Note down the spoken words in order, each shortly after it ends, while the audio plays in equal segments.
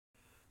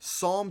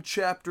Psalm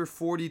chapter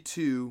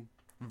 42,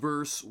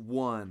 verse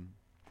 1.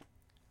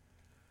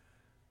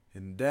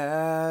 And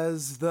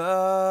as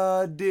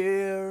the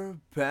deer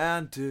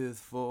panteth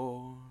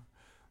for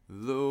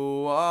the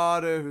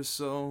water,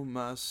 so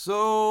my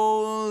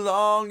soul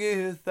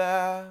longeth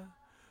after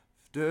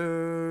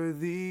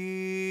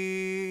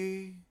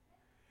thee.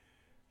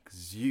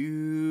 'Cause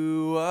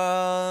you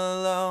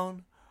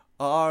alone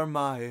are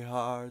my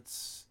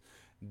heart's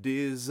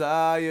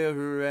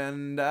desire,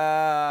 and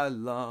I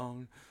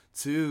long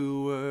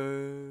to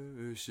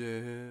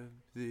worship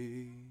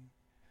thee.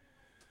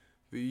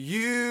 For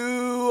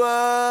you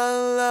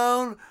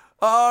alone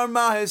are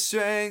my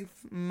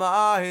strength,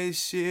 my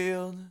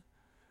shield.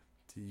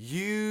 To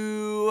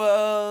you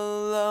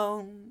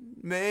alone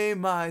may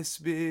my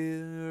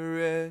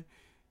spirit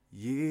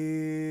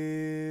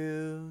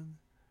yield.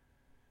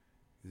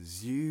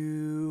 'Cause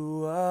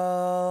you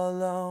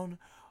alone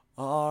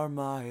are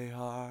my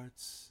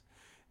heart's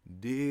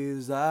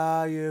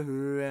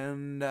desire,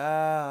 and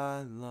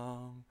I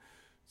long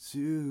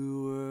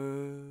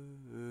to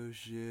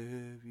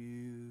worship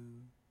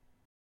you.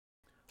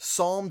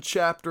 Psalm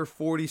chapter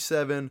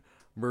 47,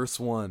 verse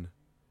 1.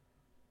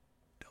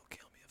 Don't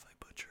kill me if I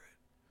butcher it.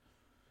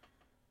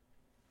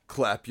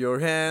 Clap your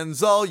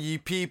hands, all ye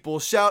people,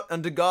 shout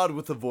unto God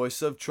with a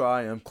voice of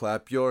triumph.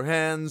 Clap your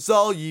hands,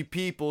 all ye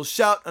people,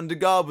 shout unto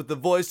God with the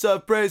voice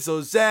of praise.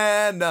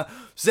 Hosanna,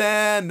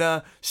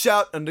 Hosanna,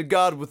 shout unto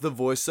God with the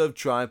voice of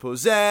triumph.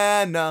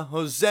 Hosanna,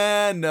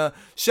 Hosanna,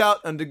 shout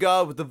unto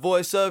God with the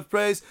voice of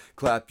praise.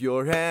 Clap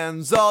your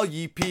hands, all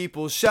ye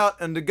people, shout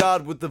unto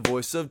God with the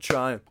voice of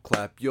triumph.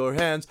 Clap your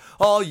hands,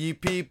 all ye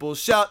people,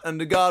 shout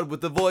unto God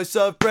with the voice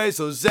of praise.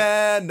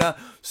 Hosanna,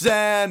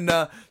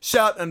 Hosanna,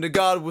 shout unto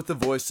God with the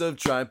voice of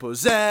triumph.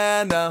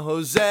 Hosanna,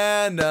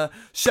 Hosanna,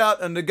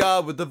 shout unto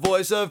God with the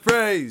voice of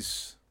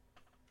praise.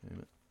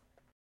 Amen.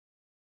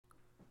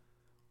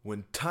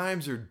 When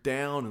times are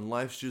down and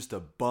life's just a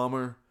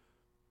bummer,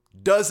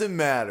 doesn't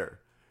matter,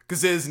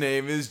 'cause his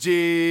name is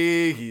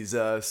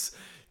Jesus.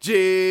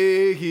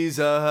 Jesus,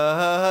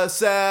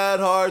 sad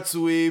hearts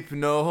weep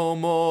no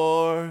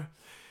more.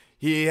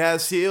 He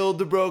has healed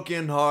the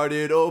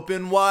brokenhearted,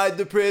 opened wide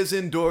the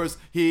prison doors.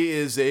 He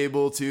is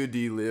able to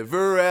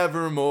deliver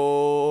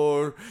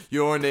evermore.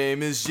 Your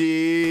name is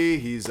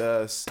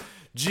Jesus.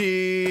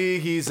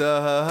 Jesus,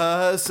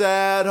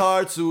 sad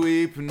hearts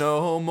weep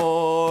no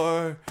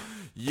more.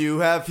 You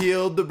have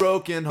healed the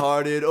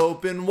brokenhearted,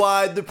 opened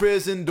wide the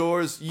prison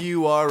doors.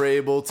 You are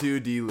able to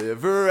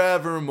deliver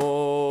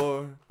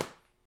evermore.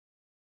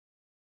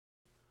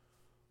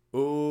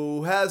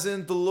 Oh,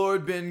 hasn't the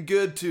Lord been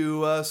good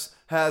to us?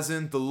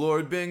 Hasn't the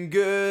Lord been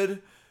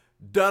good?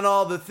 Done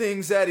all the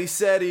things that he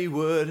said he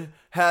would.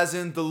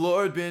 Hasn't the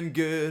Lord been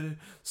good?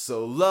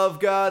 So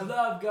love God,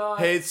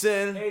 hate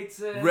sin,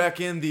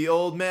 reckon the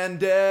old man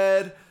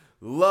dead.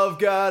 Love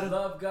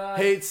God,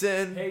 hate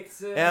sin,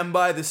 and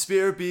by the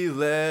Spirit be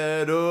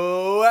led.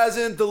 Oh,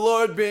 hasn't the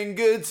Lord been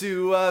good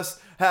to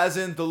us?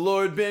 Hasn't the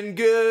Lord been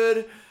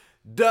good?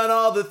 Done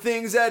all the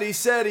things that he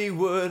said he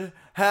would.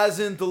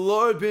 Hasn't the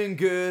Lord been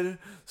good?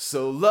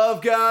 So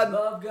love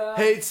God,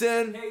 hate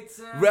sin,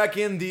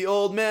 reckon the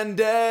old man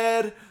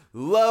dead.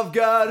 Love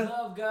God,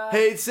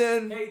 hate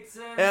sin,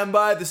 and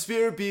by the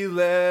Spirit be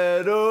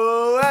led.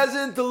 Oh,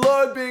 hasn't the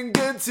Lord been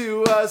good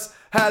to us?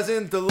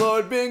 Hasn't the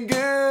Lord been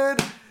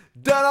good?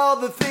 Done all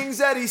the things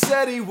that he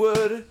said he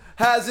would.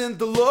 Hasn't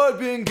the Lord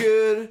been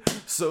good?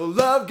 So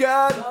love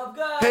God,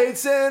 hate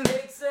sin,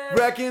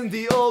 reckon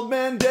the old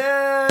man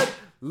dead.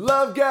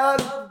 Love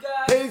God,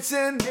 hate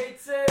sin,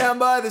 and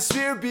by the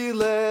Spirit be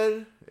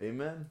led.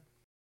 Amen.